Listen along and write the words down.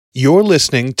You're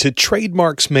listening to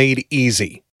Trademarks Made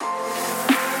Easy.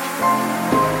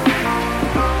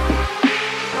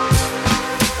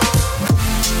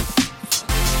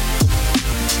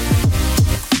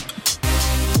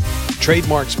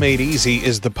 Trademarks Made Easy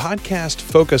is the podcast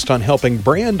focused on helping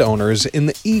brand owners in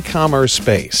the e-commerce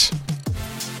space.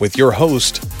 With your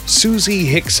host, Susie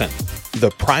Hickson,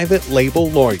 the private label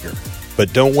lawyer.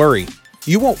 But don't worry,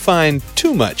 you won't find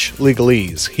too much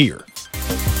legalese here.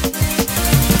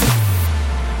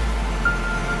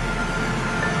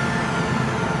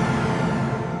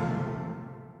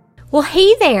 Well,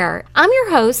 hey there. I'm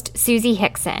your host, Susie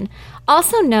Hickson,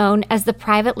 also known as the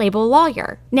Private Label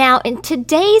Lawyer. Now, in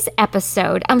today's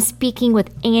episode, I'm speaking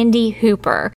with Andy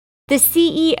Hooper, the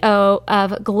CEO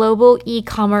of Global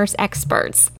E-Commerce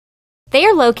Experts. They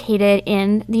are located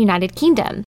in the United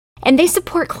Kingdom, and they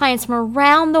support clients from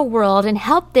around the world and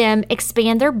help them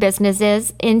expand their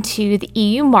businesses into the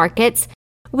EU markets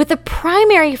with a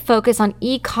primary focus on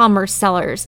e-commerce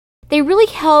sellers. They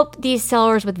really help these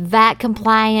sellers with VAT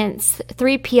compliance,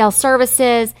 3PL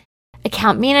services,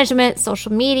 account management,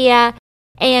 social media,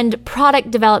 and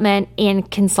product development and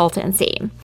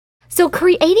consultancy. So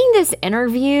creating this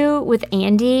interview with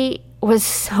Andy was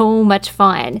so much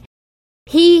fun.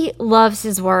 He loves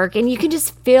his work, and you can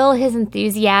just feel his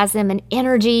enthusiasm and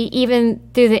energy even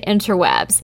through the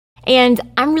interwebs. And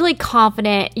I'm really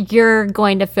confident you're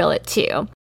going to feel it too.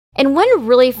 And one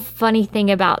really funny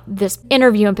thing about this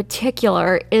interview in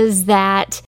particular is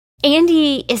that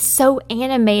Andy is so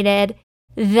animated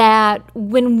that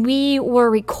when we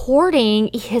were recording,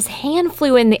 his hand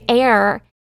flew in the air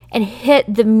and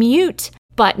hit the mute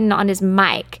button on his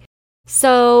mic.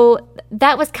 So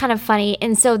that was kind of funny.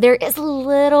 And so there is a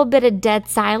little bit of dead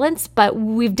silence, but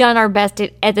we've done our best to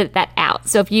edit that out.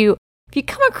 So if you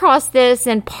come across this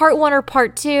in part one or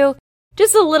part two,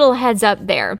 just a little heads up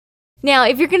there. Now,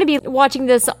 if you're going to be watching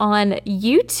this on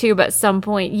YouTube at some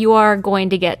point, you are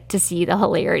going to get to see the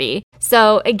hilarity.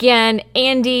 So again,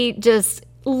 Andy just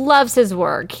loves his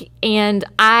work, and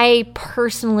I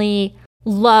personally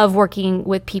love working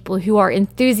with people who are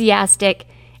enthusiastic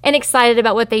and excited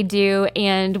about what they do,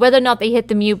 and whether or not they hit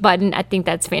the mute button, I think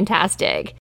that's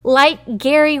fantastic. Like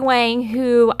Gary Wang,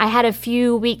 who I had a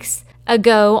few weeks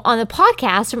ago on the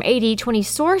podcast from 80/20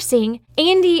 Sourcing,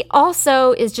 Andy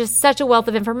also is just such a wealth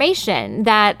of information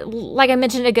that, like I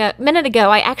mentioned a minute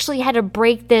ago, I actually had to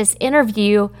break this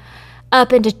interview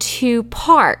up into two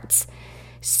parts.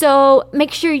 So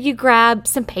make sure you grab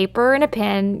some paper and a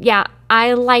pen. Yeah,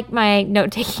 I like my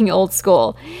note-taking old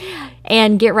school.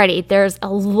 And get ready, there's a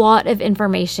lot of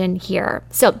information here.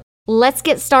 So let's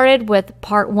get started with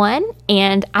part one,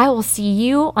 and I will see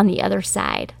you on the other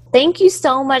side. Thank you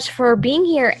so much for being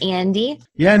here, Andy.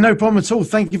 Yeah, no problem at all.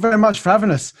 Thank you very much for having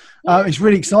us. It's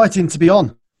really exciting to be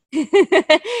on.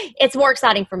 It's more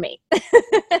exciting for me.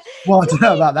 Well, I don't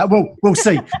know about that. We'll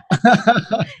see.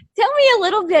 Tell me a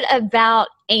little bit about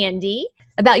Andy,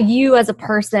 about you as a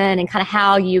person and kind of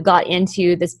how you got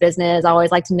into this business. I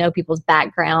always like to know people's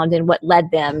background and what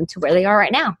led them to where they are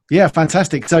right now. Yeah,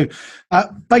 fantastic. So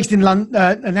based in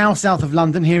London, now south of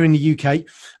London here in the UK.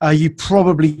 You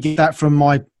probably get that from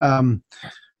my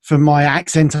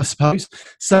accent, I suppose.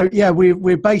 So yeah,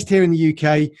 we're based here in the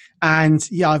UK,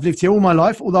 and yeah, I've lived here all my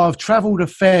life, although I've traveled a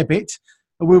fair bit.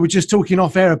 We were just talking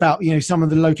off air about, some of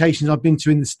the locations I've been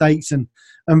to in the States and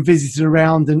visited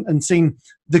around and seen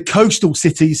the coastal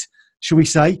cities, shall we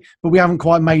say, but we haven't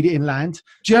quite made it inland.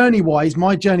 Journey-wise,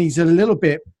 my journey's a little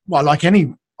bit, well, like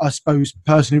any, I suppose,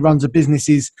 person who runs a business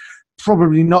is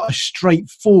probably not a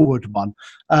straightforward one.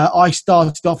 I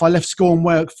left school and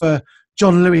worked for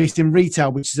John Lewis in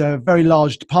retail, which is a very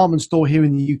large department store here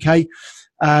in the UK.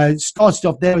 Started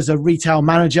off there as a retail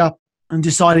manager and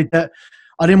decided that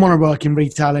I didn't want to work in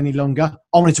retail any longer.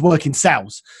 I wanted to work in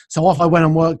sales. So off I went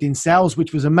and worked in sales,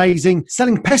 which was amazing.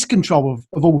 Selling pest control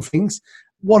of all things.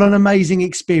 What an amazing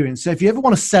experience. So if you ever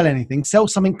want to sell anything, sell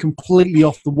something completely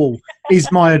off the wall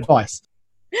is my advice.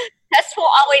 Pests will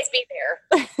always be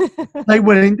there. They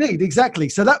will indeed, exactly.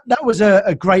 So that was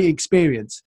a great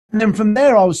experience. And then from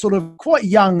there, I was sort of quite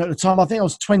young at the time. I think I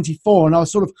was 24, and I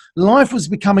was life was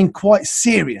becoming quite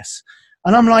serious.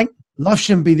 And I'm like, life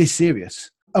shouldn't be this serious.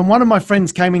 And one of my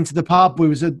friends came into the pub. We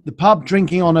was at the pub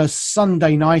drinking on a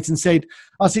Sunday night and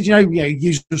I said,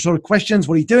 usual sort of questions.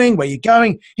 What are you doing? Where are you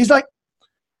going? He's like,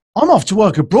 I'm off to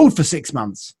work abroad for 6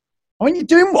 months. I went, you're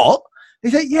doing what? He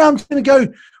said, yeah, I'm going to go.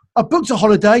 I booked a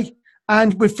holiday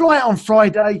and we fly out on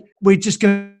Friday. We're just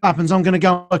going to happens. I'm going to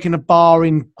go work in a bar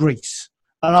in Greece.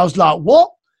 And I was like, what?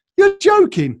 You're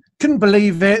joking. Couldn't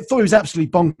believe it. Thought it was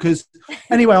absolutely bonkers.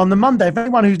 Anyway, on the Monday, if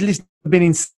anyone who's listened been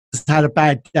in has had a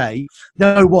bad day,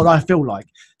 they know what I feel like.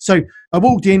 So I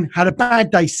walked in, had a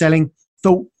bad day selling,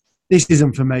 thought, this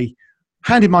isn't for me.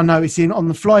 Handed my notice in on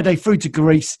the fly day through to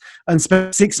Greece and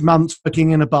spent 6 months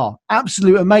working in a bar.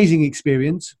 Absolute amazing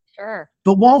experience. Sure.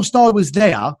 But whilst I was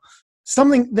there,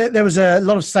 there was a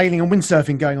lot of sailing and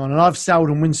windsurfing going on, and I've sailed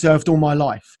and windsurfed all my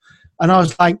life. And I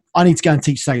was like, I need to go and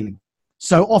teach sailing.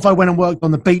 So off I went and worked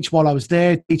on the beach while I was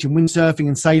there, teaching windsurfing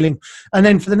and sailing. And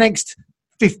then for the next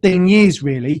 15 years,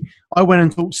 really, I went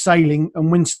and taught sailing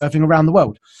and windsurfing around the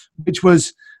world, which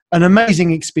was an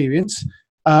amazing experience.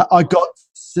 I got to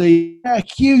see a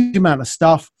huge amount of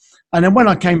stuff. And then when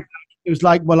I came back, it was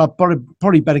like, well, I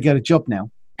probably better get a job now,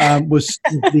 was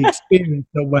the experience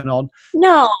that went on.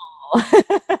 No.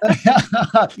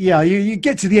 Yeah, you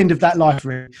get to the end of that life,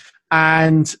 really.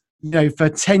 And, for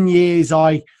 10 years,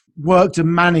 I worked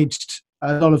and managed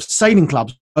a lot of sailing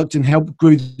clubs, worked and helped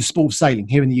grow the sport of sailing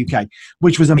here in the UK,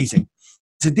 which was amazing.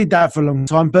 So I did that for a long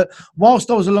time. But whilst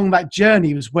I was along that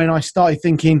journey was when I started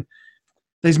thinking,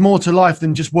 there's more to life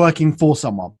than just working for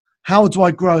someone. How do I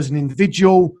grow as an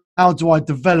individual? How do I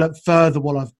develop further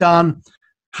what I've done?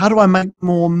 How do I make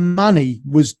more money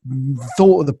was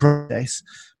thought of the process,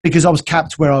 because I was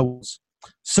capped where I was.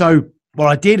 So what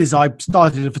I did is I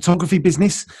started a photography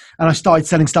business and I started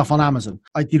selling stuff on Amazon.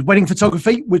 I did wedding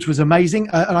photography, which was amazing.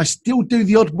 And I still do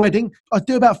the odd wedding. I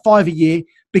do about 5 a year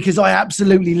because I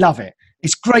absolutely love it.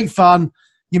 It's great fun.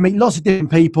 You meet lots of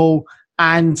different people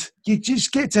and you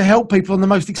just get to help people on the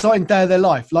most exciting day of their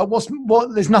life. Like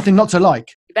there's nothing not to like.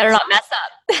 You better not mess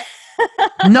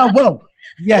up. No, well,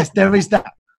 yes, there is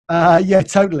that. Yeah,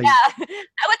 totally. Yeah,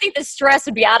 I would think the stress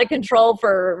would be out of control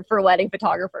for wedding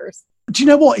photographers. Do you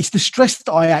know what? It's the stress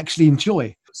that I actually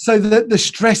enjoy. So the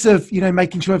stress of,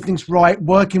 making sure everything's right,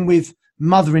 working with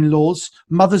mother-in-laws,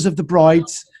 mothers of the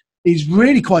brides is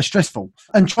really quite stressful,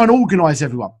 and trying to organise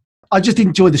everyone. I just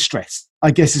enjoy the stress,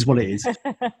 I guess is what it is.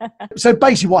 So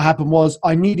basically what happened was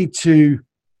I needed to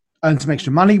earn some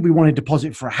extra money. We wanted to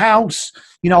deposit for a house.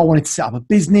 I wanted to set up a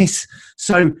business.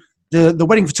 So the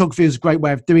wedding photography is a great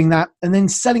way of doing that. And then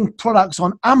selling products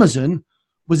on Amazon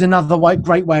was another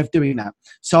great way of doing that.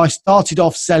 So I started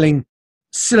off selling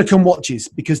silicone watches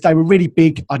because they were really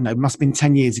big. I don't know, it must have been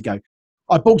 10 years ago.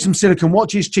 I bought some silicone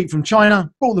watches cheap from China,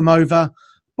 brought them over,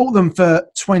 bought them for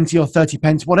 20 or 30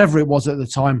 pence, whatever it was at the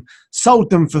time, sold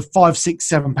them for £5,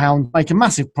 £6, £7, make a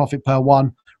massive profit per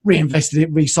one, reinvested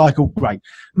it, recycled, great.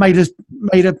 Made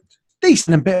a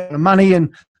decent bit of money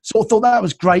and sort of thought that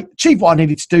was great, achieved what I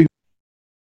needed to do.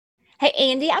 Hey,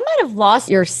 Andy, I might have lost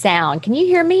your sound. Can you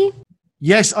hear me?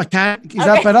 Yes, I can. Is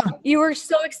that better? You were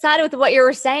so excited with what you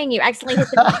were saying. You accidentally hit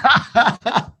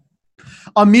the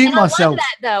I mute myself. I love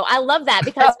that, though. I love that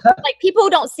because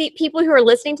people who are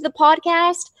listening to the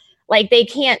podcast, they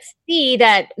can't see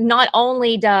that not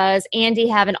only does Andy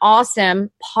have an awesome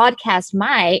podcast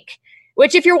mic,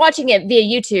 which if you're watching it via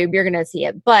YouTube, you're going to see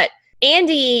it, but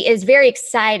Andy is very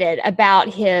excited about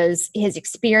his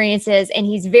experiences, and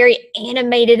he's very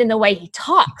animated in the way he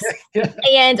talks,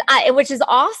 which is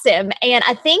awesome. And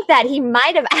I think that he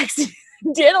might have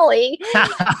accidentally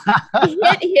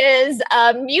hit his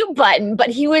mute button, but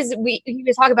he was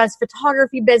talking about his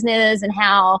photography business and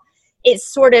how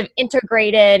it's sort of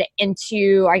integrated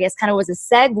into, I guess, kind of was a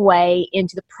segue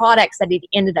into the products that he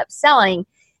ended up selling.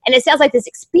 And it sounds like this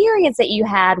experience that you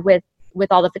had with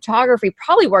all the photography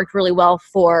probably worked really well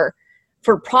for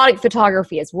product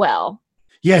photography as well.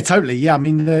 Yeah, totally. Yeah. I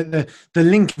mean, the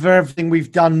link for everything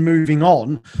we've done moving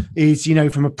on is,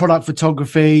 from a product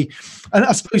photography. And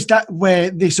I suppose that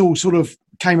where this all sort of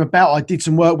came about, I did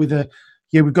some work with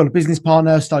we've got a business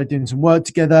partner, started doing some work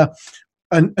together.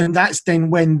 And that's then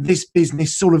when this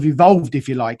business sort of evolved, if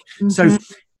you like. Mm-hmm. So,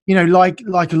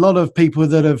 like a lot of people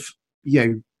that have,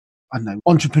 I don't know,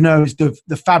 entrepreneur is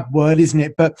the fab word, isn't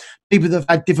it? But people that have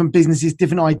had different businesses,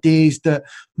 different ideas that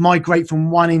migrate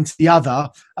from one into the other.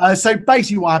 So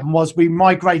basically what happened was we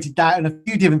migrated that and a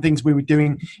few different things we were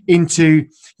doing into,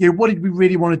 what did we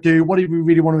really want to do? What did we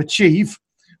really want to achieve?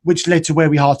 Which led to where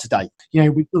we are today.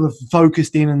 We sort of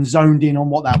focused in and zoned in on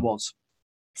what that was.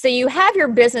 So you have your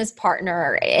business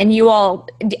partner and you all,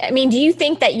 do you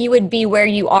think that you would be where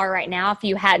you are right now if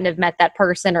you hadn't have met that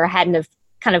person or hadn't have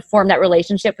kind of formed that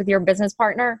relationship with your business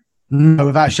partner? No,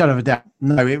 without a shadow of a doubt.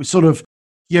 No, it was sort of,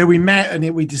 we met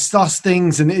and we discussed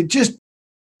things and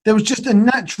there was just a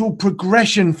natural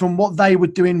progression from what they were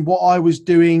doing, what I was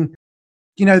doing,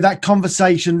 that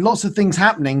conversation, lots of things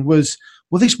happening was,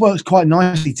 well, this works quite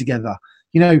nicely together.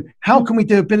 How can we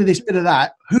do a bit of this, bit of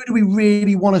that? Who do we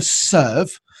really want to serve?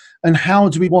 And how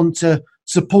do we want to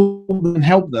support them and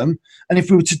help them? And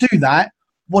if we were to do that,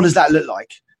 what does that look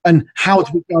like? And how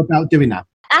do we go about doing that?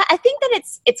 I think that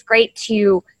it's great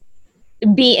to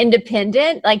be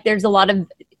independent. Like there's a lot of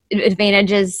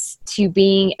advantages to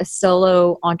being a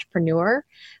solo entrepreneur.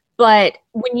 But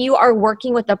when you are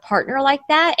working with a partner like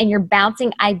that and you're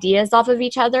bouncing ideas off of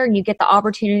each other and you get the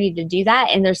opportunity to do that,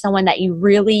 and there's someone that you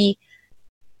really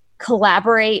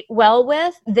collaborate well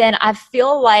with, then I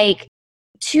feel like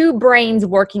two brains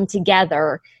working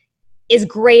together is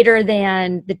greater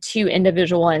than the two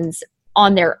individual ones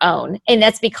on their own. And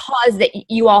that's because that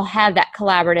you all have that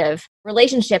collaborative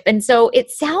relationship. And so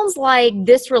it sounds like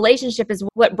this relationship is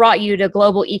what brought you to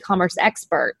Global E-commerce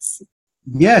Experts.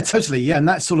 Yeah, totally. Yeah. And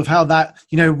that's sort of how that,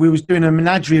 we was doing a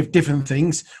menagerie of different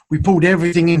things. We pulled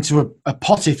everything into a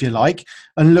pot, if you like,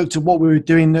 and looked at what we were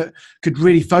doing that could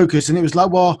really focus. And it was like,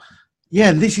 well,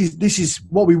 yeah, this is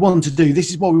what we want to do.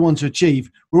 This is what we want to achieve.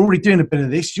 We're already doing a bit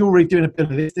of this. You're already doing a bit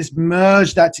of this. Let's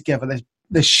merge that together.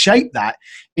 Let's shape that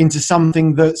into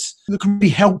something that can really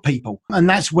help people. And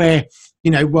that's where,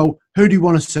 well, who do you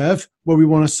want to serve? Well, we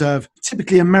want to serve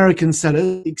typically American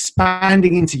sellers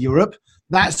expanding into Europe.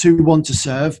 That's who we want to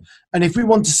serve. And if we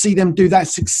want to see them do that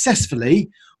successfully,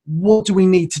 what do we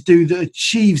need to do that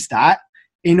achieves that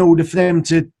in order for them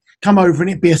to come over and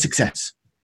it be a success?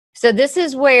 So this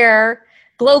is where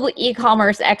Global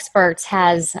E-commerce Experts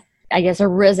has, I guess,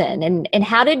 arisen. And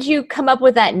how did you come up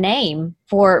with that name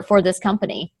for this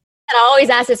company? And I always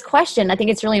ask this question. I think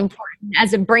it's really important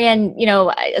as a brand,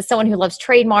 as someone who loves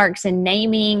trademarks and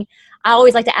naming. I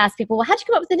always like to ask people, well, how'd you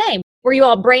come up with the name? Were you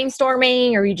all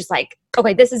brainstorming, or were you just like,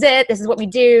 okay, this is it. This is what we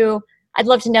do. I'd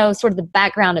love to know sort of the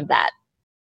background of that.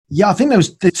 Yeah, I think there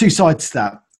was the two sides to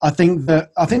that. I think there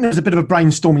was a bit of a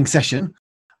brainstorming session.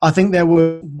 I think there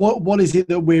were, what is it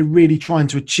that we're really trying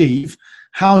to achieve?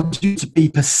 How do you to be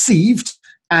perceived?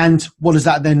 And what does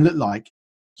that then look like?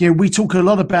 We talk a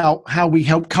lot about how we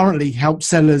currently help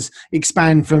sellers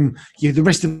expand from the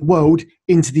rest of the world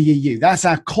into the EU. That's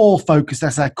our core focus.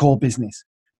 That's our core business.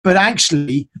 But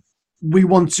actually, we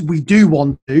do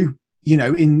want to,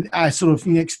 in our sort of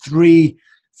next three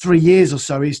years or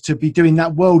so, is to be doing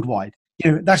that worldwide.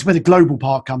 That's where the global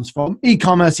part comes from.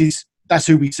 E-commerce that's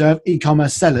who we serve,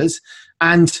 e-commerce sellers.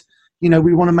 And,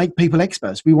 we want to make people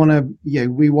experts. We want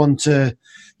to,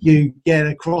 get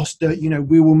across that,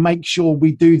 we will make sure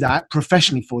we do that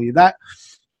professionally for you. That,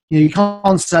 you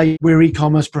can't say we're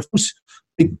e-commerce professionals.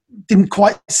 It didn't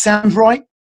quite sound right.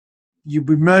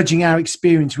 We're merging our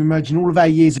experience. We're merging all of our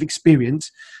years of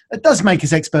experience. It does make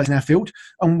us experts in our field.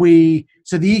 And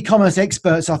so the e-commerce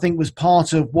experts, I think, was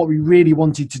part of what we really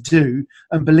wanted to do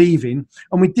and believe in.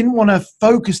 And we didn't want to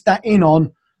focus that in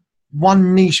on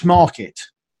one niche market.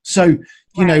 So,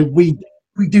 we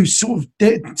do sort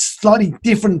of slightly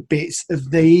different bits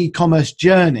of the e-commerce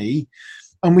journey.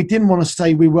 And we didn't want to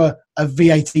say we were a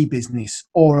VAT business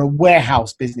or a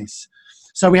warehouse business.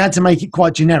 So we had to make it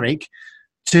quite generic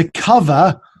to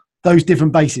cover those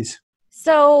different bases.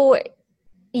 So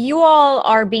you all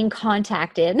are being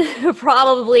contacted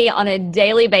probably on a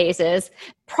daily basis,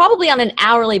 probably on an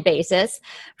hourly basis,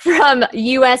 from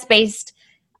US-based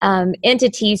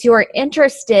entities who are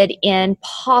interested in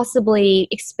possibly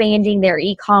expanding their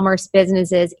e-commerce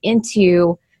businesses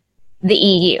into the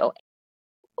EU.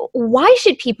 Why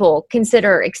should people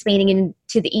consider expanding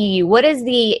into the EU? What is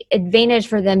the advantage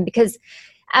for them? Because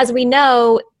as we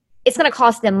know, it's going to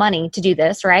cost them money to do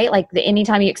this, right? Like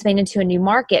anytime you expand into a new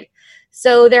market.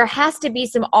 So there has to be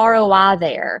some ROI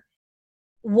there.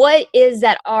 What is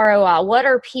that ROI? What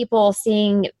are people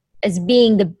seeing as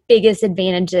being the biggest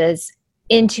advantages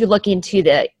into looking to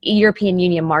the European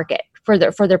Union market for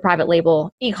their private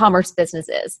label e-commerce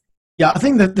businesses? Yeah, I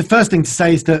think that the first thing to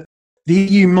say is that the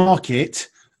EU market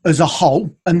as a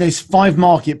whole, and there's 5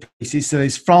 marketplaces, so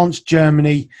there's France,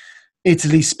 Germany,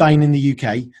 Italy, Spain, and the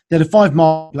UK. There are 5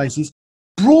 marketplaces.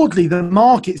 Broadly, the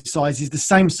market size is the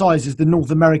same size as the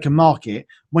North American market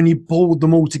when you pull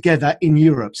them all together in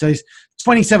Europe. So there's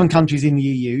 27 countries in the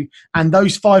EU, and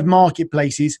those 5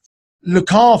 marketplaces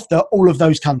look after all of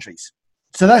those countries.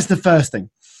 So that's the first thing.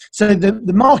 So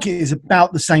the market is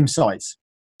about the same size.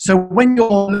 So when you're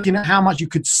looking at how much you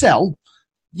could sell,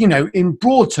 in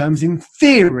broad terms, in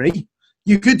theory,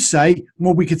 you could say,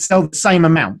 well, we could sell the same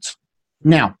amount.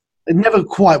 Now, it never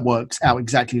quite works out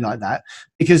exactly like that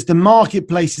because the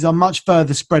marketplaces are much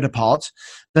further spread apart.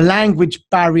 The language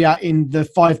barrier in the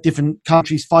 5 different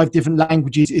countries, 5 different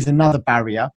languages is another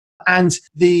barrier. And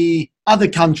the other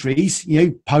countries,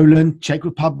 Poland, Czech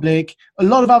Republic, a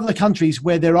lot of other countries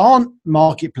where there aren't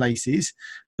marketplaces,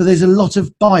 but there's a lot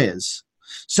of buyers.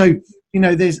 So,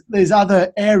 there's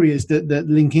other areas that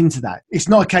link into that. It's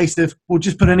not a case of we'll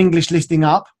just put an English listing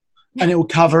up and it will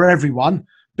cover everyone.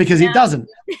 because it doesn't.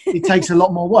 It takes a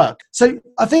lot more work. So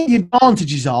I think the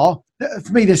advantages are,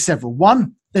 for me, there's several.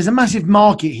 One, there's a massive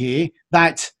market here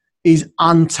that is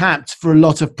untapped for a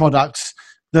lot of products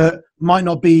that might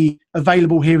not be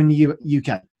available here in the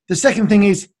UK. The second thing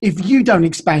is, if you don't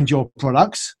expand your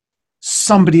products,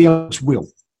 somebody else will.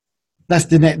 That's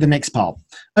the next part.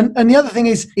 And the other thing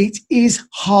is, it is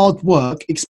hard work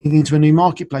expanding into a new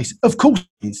marketplace. Of course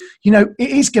it is. It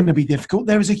is going to be difficult.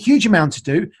 There is a huge amount to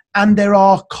do, and there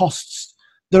are costs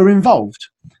that are involved.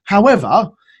 However,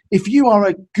 if you are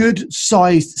a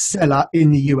good-sized seller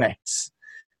in the US,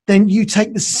 then you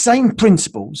take the same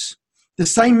principles, the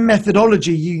same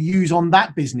methodology you use on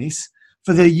that business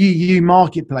for the EU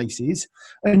marketplaces,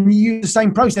 and you use the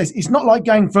same process. It's not like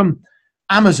going from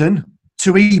Amazon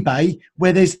to eBay,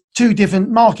 where there's two different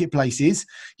marketplaces.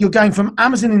 You're going from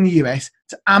Amazon in the US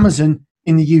to Amazon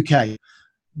in the UK.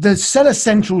 The seller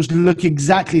centrals look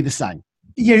exactly the same.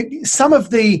 Some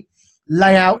of the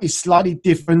layout is slightly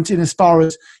different in as far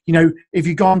as, if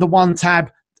you go on the one tab,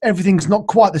 everything's not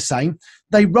quite the same.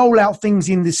 They roll out things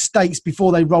in the States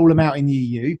before they roll them out in the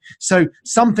EU. So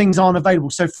some things aren't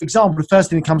available. So, for example, the first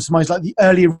thing that comes to mind is like the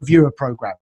early reviewer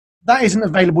program. That isn't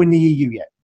available in the EU yet.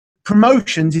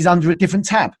 Promotions is under a different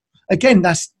tab. Again,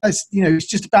 that's it's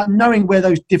just about knowing where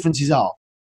those differences are.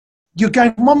 You're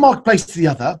going from one marketplace to the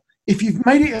other. If you've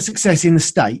made it a success in the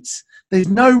States, there's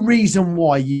no reason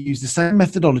why you use the same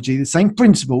methodology, the same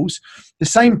principles, the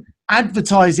same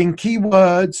advertising,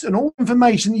 keywords, and all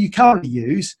information that you currently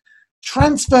use.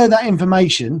 Transfer that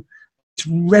information. It's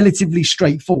relatively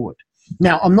straightforward.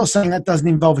 Now, I'm not saying that doesn't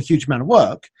involve a huge amount of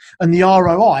work, and the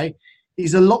ROI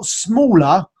is a lot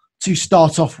smaller to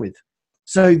start off with.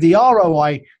 So the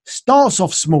ROI starts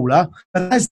off smaller,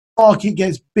 but as the market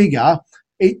gets bigger,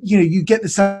 you get the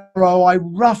same ROI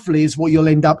roughly as what you'll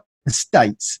end up in the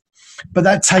States. But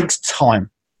that takes time.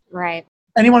 Right.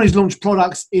 Anyone who's launched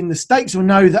products in the States will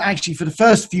know that actually for the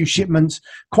first few shipments,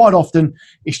 quite often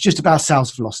it's just about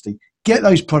sales velocity. Get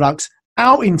those products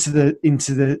out onto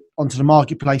the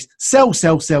marketplace, sell,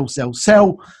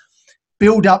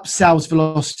 build up sales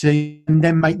velocity, and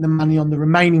then make the money on the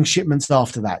remaining shipments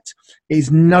after that. It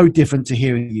is no different to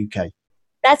here in the UK.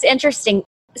 That's interesting.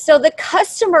 So the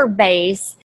customer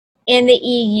base in the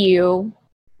EU,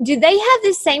 do they have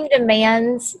the same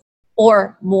demands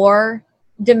or more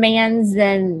demands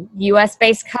than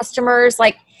US-based customers?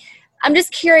 Like, I'm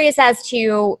just curious as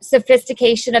to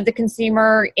sophistication of the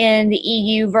consumer in the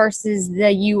EU versus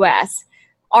the US.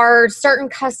 Are certain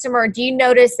do you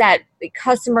notice that the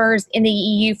customers in the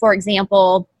EU, for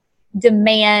example,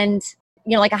 demand,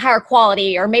 like a higher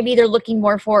quality, or maybe they're looking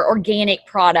more for organic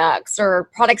products or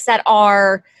products that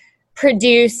are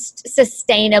produced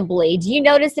sustainably? Do you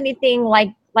notice anything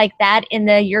like that in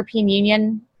the European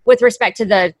Union with respect to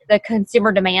the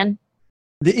consumer demand?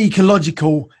 The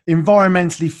ecological,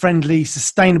 environmentally friendly,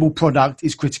 sustainable product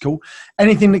is critical.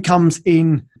 Anything that comes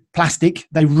in plastic,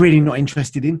 they're really not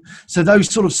interested in. So those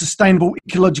sort of sustainable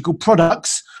ecological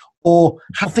products, or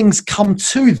how things come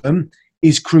to them,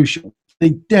 is crucial. They're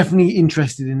definitely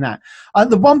interested in that.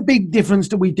 The one big difference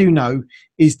that we do know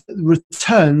is that the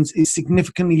returns is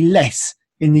significantly less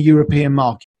in the European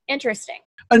market. Interesting.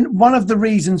 And one of the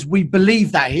reasons we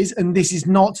believe that is, and this is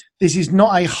not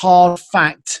a hard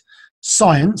fact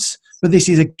science, but this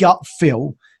is a gut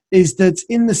feel, is that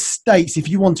in the States, if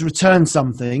you want to return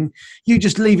something, you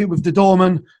just leave it with the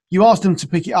doorman, you ask them to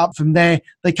pick it up from there,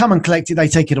 they come and collect it, they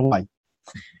take it away.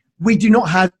 We do not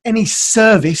have any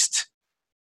serviced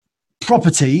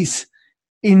properties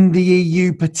in the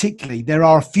EU particularly. There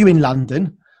are a few in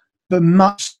London, but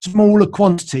much smaller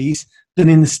quantities than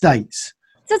in the States.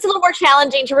 So it's a little more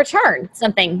challenging to return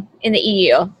something in the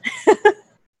EU.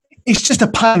 It's just a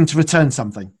pain to return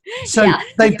something. So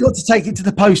they've got to take it to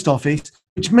the post office,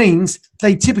 which means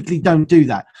they typically don't do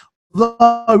that.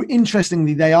 Though,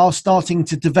 interestingly, they are starting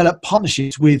to develop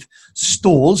partnerships with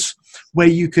stores where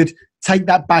you could take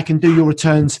that back and do your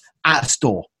returns at a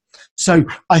store. So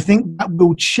I think that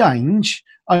will change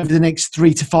over the next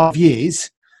 3 to 5 years.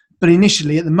 But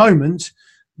initially, at the moment,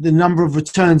 the number of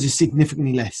returns is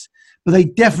significantly less. But they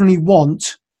definitely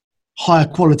want higher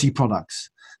quality products.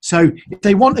 So if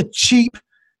they want a cheap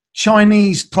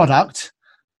Chinese product,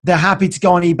 they're happy to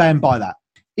go on eBay and buy that.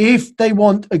 If they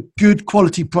want a good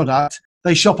quality product,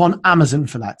 they shop on Amazon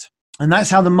for that. And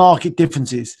that's how the market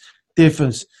differs.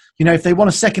 If they want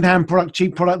a second-hand product,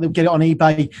 cheap product, they'll get it on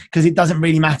eBay because it doesn't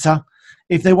really matter.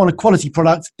 If they want a quality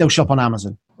product, they'll shop on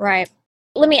Amazon. Right.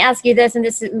 Let me ask you this, and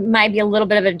this might be a little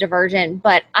bit of a diversion,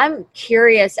 but I'm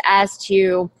curious as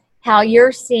to how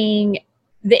you're seeing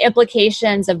the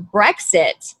implications of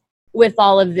Brexit with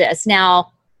all of this.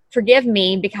 Now, forgive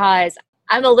me because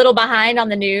I'm a little behind on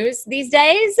the news these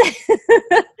days.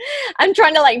 I'm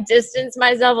trying to like distance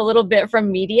myself a little bit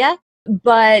from media,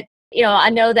 but I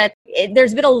know that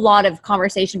there's been a lot of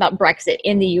conversation about Brexit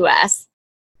in the US,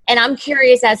 and I'm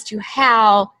curious as to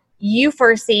how you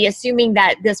foresee, assuming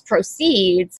that this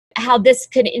proceeds, how this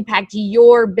could impact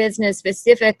your business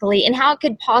specifically, and how it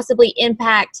could possibly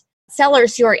impact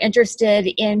sellers who are interested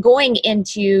in going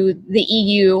into the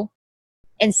EU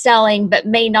and selling, but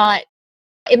may not.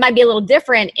 It might be a little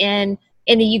different in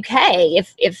the UK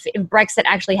if Brexit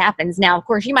actually happens. Now, of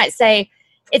course, you might say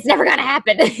it's never going to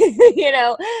happen,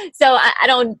 So I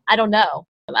don't know.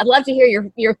 I'd love to hear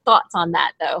your thoughts on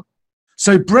that, though.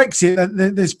 So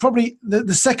Brexit, there's probably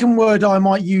the second word I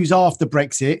might use after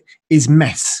Brexit is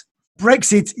mess.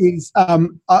 Brexit is,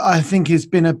 I think, has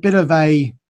been a bit of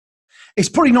a. It's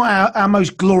probably not our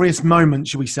most glorious moment,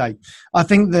 shall we say? I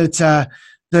think that.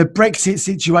 The Brexit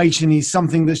situation is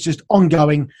something that's just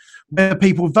ongoing, where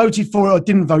people voted for it or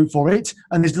didn't vote for it.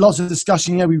 And there's lots of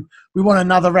discussion. We want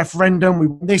another referendum. We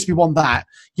want this, we want that.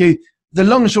 The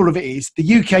long and short of it is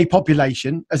the UK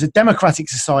population, as a democratic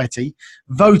society,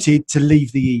 voted to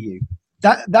leave the EU.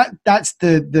 That's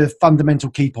the fundamental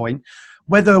key point.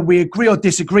 Whether we agree or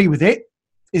disagree with it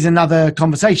is another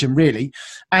conversation, really.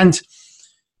 And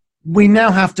we now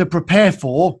have to prepare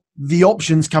for the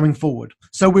options coming forward.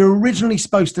 So we were originally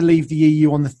supposed to leave the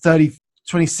EU on the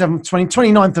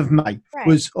 29th of May,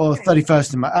 right. Or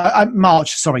 31st of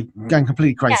March, sorry, going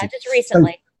completely crazy. Yeah, just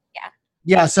recently.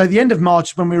 Yeah, so the end of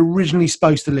March when we were originally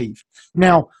supposed to leave.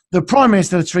 Now, the Prime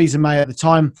Minister, Theresa May at the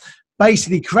time,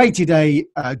 basically created a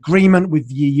agreement with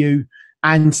the EU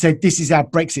and said, this is our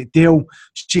Brexit deal.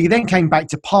 She then came back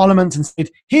to Parliament and said,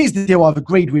 here's the deal I've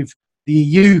agreed with the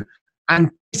EU.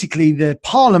 And basically the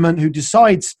Parliament, who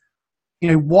decides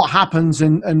what happens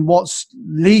and what's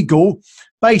legal,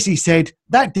 basically said,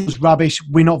 that deal's rubbish,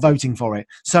 we're not voting for it.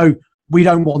 So we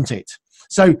don't want it.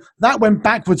 So that went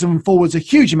backwards and forwards a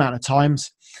huge amount of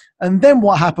times. And then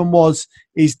what happened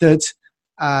is that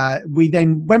we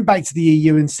then went back to the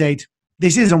EU and said,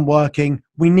 this isn't working,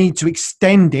 we need to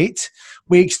extend it.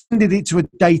 We extended it to a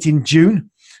date in June.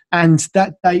 And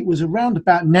that date was around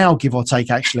about now, give or take,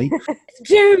 actually.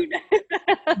 June.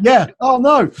 Yeah. Oh,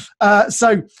 no.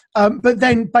 But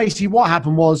then basically what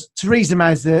happened was Theresa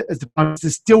May, as the Prime Minister,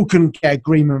 still couldn't get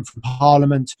agreement from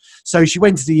Parliament. So she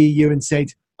went to the EU and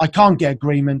said, I can't get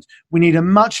agreement. We need a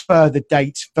much further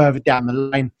date further down the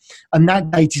line. And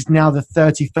that date is now the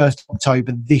 31st of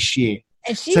October this year.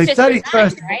 And she's so just 31st,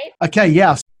 resigned, right? Okay,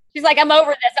 yeah. She's like, I'm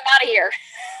over this. I'm out of here.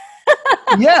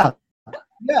 Yeah.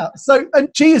 Yeah, so and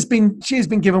she has been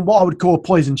given what I would call a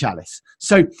poison chalice.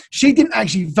 So she didn't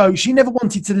actually vote. She never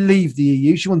wanted to leave the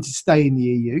EU. She wanted to stay in the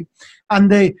EU. And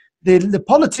the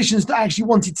politicians that actually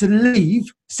wanted to leave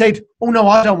said, oh, no,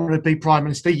 I don't want to be Prime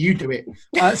Minister. You do it.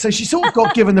 So she sort of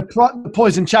got given the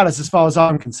poison chalice as far as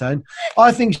I'm concerned.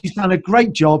 I think she's done a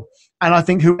great job. And I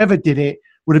think whoever did it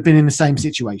would have been in the same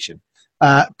situation.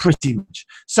 Pretty much.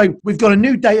 So we've got a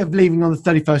new date of leaving on the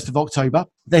 31st of October.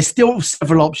 There's still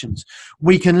several options.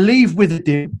 We can leave with a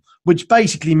deal, which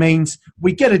basically means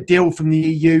we get a deal from the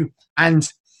EU, and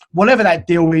whatever that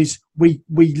deal is, we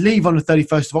leave on the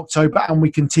 31st of October and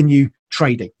we continue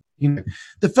trading.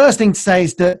 The first thing to say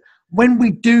is that when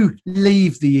we do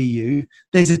leave the EU,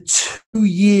 there's a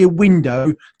 2-year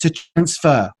window to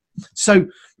transfer. So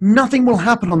nothing will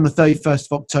happen on the 31st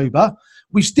of October.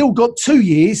 We've still got 2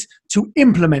 years to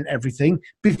implement everything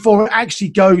before it actually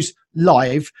goes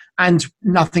live and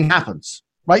nothing happens,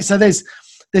 right? So there's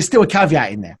still a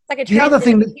caveat in there. Like a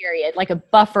transition period, like a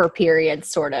buffer period,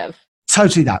 sort of.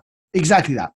 Totally that.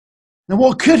 Exactly that. Now,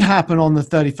 what could happen on the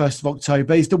 31st of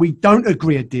October is that we don't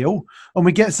agree a deal and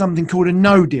we get something called a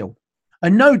no deal. A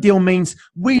no deal means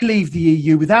we leave the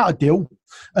EU without a deal,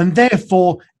 and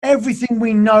therefore everything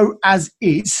we know as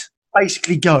is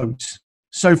basically goes.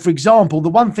 So, for example, the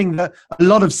one thing that a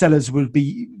lot of sellers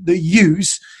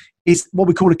use is what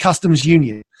we call a customs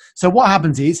union. So what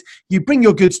happens is you bring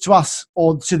your goods to us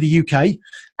or to the UK,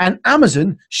 and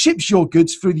Amazon ships your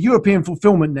goods through the European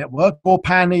Fulfillment Network or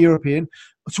Pan-European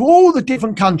to all the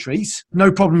different countries, no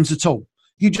problems at all.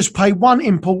 You just pay one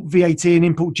import VAT and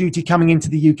import duty coming into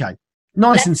the UK.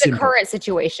 Nice and simple. That's the current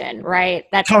situation, right?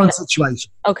 That's current situation.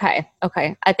 Okay.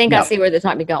 I think I see where this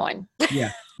might be going.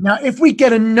 Yeah. Now, if we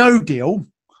get a no deal,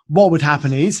 what would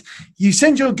happen is you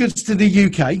send your goods to the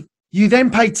UK, you then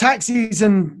pay taxes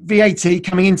and VAT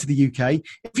coming into the UK.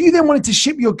 If you then wanted to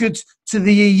ship your goods to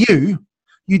the EU,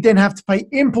 you then have to pay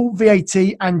import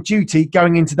VAT and duty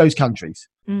going into those countries.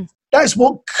 Mm. That's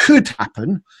what could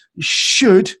happen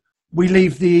should we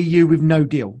leave the EU with no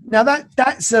deal. Now,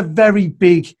 that's a very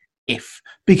big if,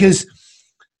 because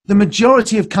The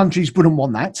majority of countries wouldn't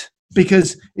want that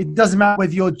because it doesn't matter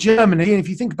whether you're Germany. And if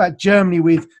you think about Germany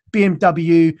with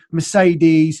BMW,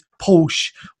 Mercedes,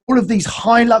 Porsche, all of these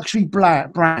high luxury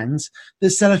brands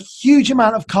that sell a huge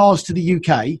amount of cars to the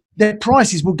UK, their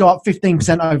prices will go up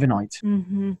 15% overnight.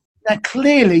 Mm-hmm. Now,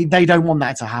 clearly, they don't want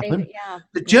that to happen.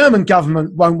 The German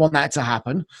government won't want that to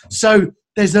happen. So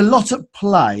there's a lot at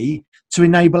play to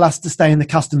enable us to stay in the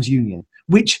customs union,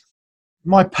 which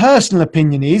my personal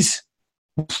opinion is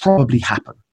will probably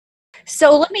happen.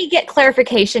 So let me get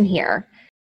clarification here.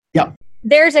 Yeah.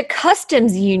 There's a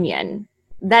customs union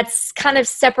that's kind of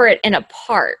separate and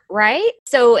apart, right?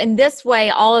 So in this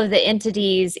way, all of the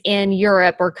entities in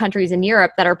Europe or countries in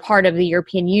Europe that are part of the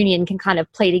European Union can kind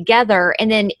of play together.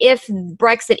 And then if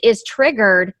Brexit is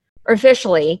triggered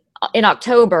officially in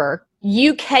October,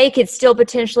 UK could still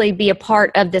potentially be a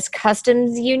part of this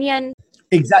customs union.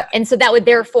 Exactly. And so that would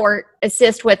therefore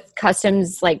assist with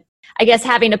customs, like, I guess,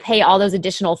 having to pay all those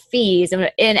additional fees.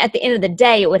 And at the end of the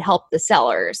day, it would help the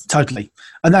sellers. Totally.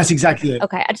 And that's exactly it.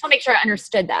 Okay. I just want to make sure I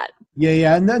understood that.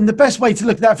 Yeah. And then the best way to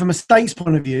look at that from a state's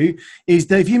point of view is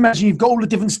that if you imagine you've got all the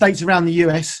different states around the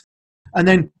US, and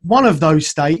then one of those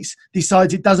states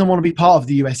decides it doesn't want to be part of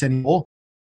the US anymore,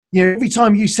 every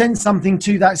time you send something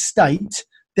to that state,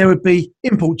 there would be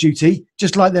import duty,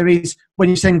 just like there is when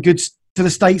you send goods to the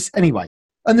States anyway.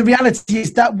 And the reality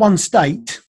is that one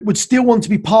state would still want to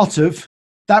be part of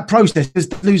that process because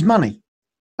they lose money.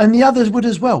 And the others would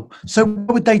as well. So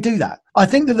why would they do that? I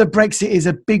think that the Brexit is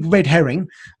a big red herring.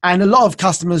 And a lot of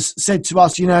customers said to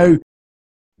us,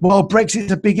 well, Brexit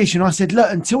is a big issue. And I said,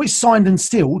 look, until it's signed and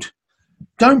sealed,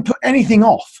 don't put anything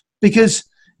off because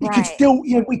you could still,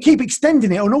 we keep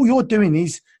extending it. And all you're doing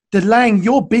is delaying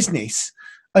your business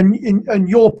and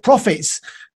your profits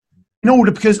in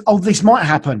order because, this might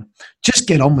happen. Just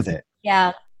get on with it.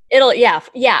 Yeah.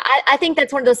 I think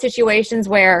that's one of those situations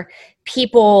where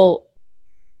people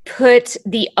put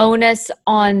the onus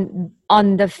on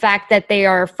the fact that they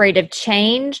are afraid of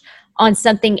change on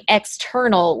something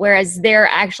external, whereas they're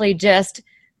actually just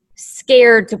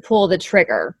scared to pull the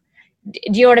trigger. Do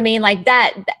you know what I mean? Like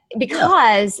that,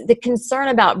 because the concern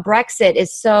about Brexit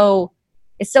is so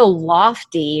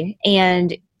lofty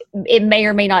and it may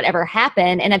or may not ever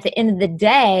happen. And at the end of the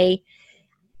day,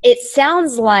 it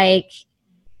sounds like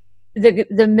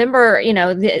the member,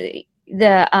 the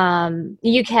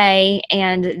UK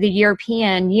and the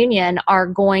European Union are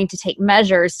going to take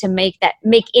measures to make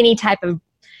any type of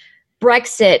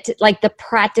Brexit, like the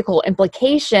practical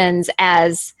implications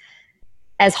as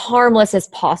harmless as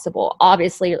possible,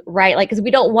 obviously, right? Like, because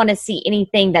we don't want to see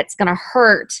anything that's going to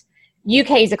hurt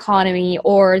UK's economy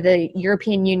or the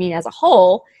European Union as a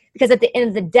whole. Because at the end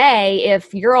of the day,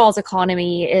 if your all's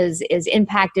economy is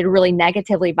impacted really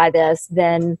negatively by this,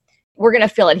 then we're going to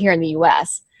feel it here in the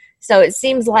U.S. So it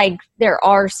seems like there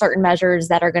are certain measures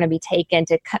that are going to be taken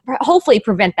to hopefully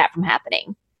prevent that from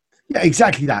happening. Yeah,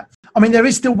 exactly that. I mean, there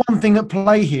is still one thing at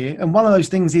play here. And one of those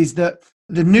things is that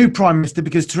the new Prime Minister,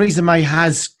 because Theresa May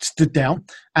has stood down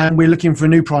and we're looking for a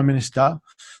new Prime Minister,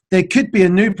 there could be a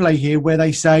new play here where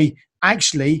they say,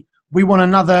 actually, we want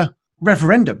another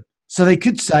referendum. So they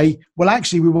could say, well,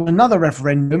 actually, we want another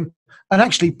referendum and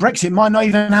actually Brexit might not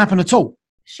even happen at all.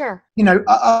 Sure.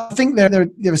 I think there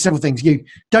are several things. You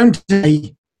don't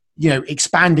say,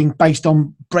 expanding based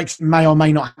on Brexit may or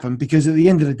may not happen because at the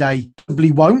end of the day, it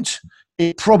probably won't.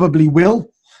 It probably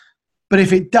will. But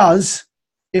if it does,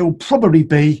 it will probably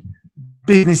be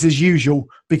business as usual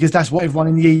because that's what everyone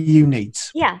in the EU needs.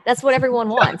 Yeah, that's what everyone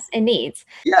wants and needs.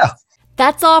 Yeah.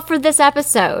 That's all for this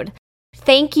episode.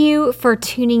 Thank you for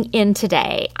tuning in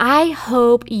today. I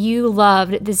hope you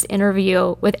loved this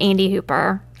interview with Andy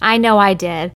Hooper. I know I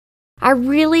did. I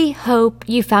really hope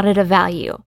you found it of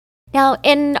value. Now,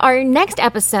 in our next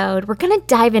episode, we're going to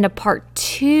dive into part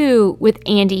 2 with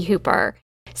Andy Hooper.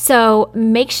 So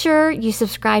make sure you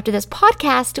subscribe to this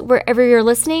podcast wherever you're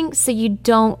listening so you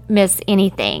don't miss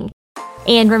anything.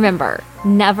 And remember,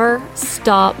 never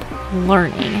stop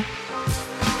learning.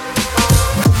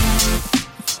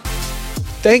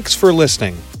 Thanks for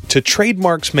listening to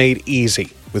Trademarks Made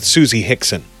Easy with Susie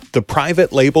Hickson, the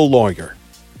private label lawyer.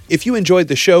 If you enjoyed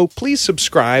the show, please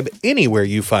subscribe anywhere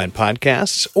you find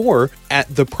podcasts or at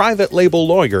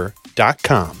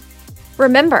theprivatelabellawyer.com.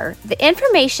 Remember, the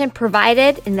information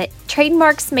provided in the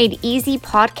Trademarks Made Easy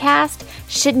podcast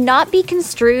should not be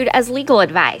construed as legal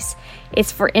advice.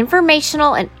 It's for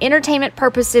informational and entertainment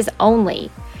purposes only.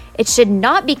 It should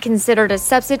not be considered a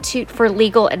substitute for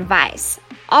legal advice.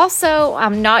 Also,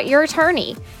 I'm not your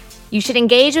attorney. You should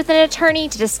engage with an attorney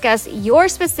to discuss your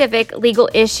specific legal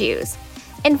issues.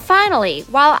 And finally,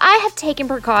 while I have taken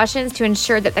precautions to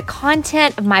ensure that the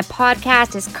content of my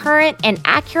podcast is current and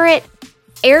accurate,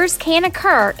 errors can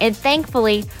occur, and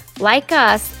thankfully, like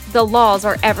us, the laws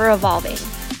are ever evolving.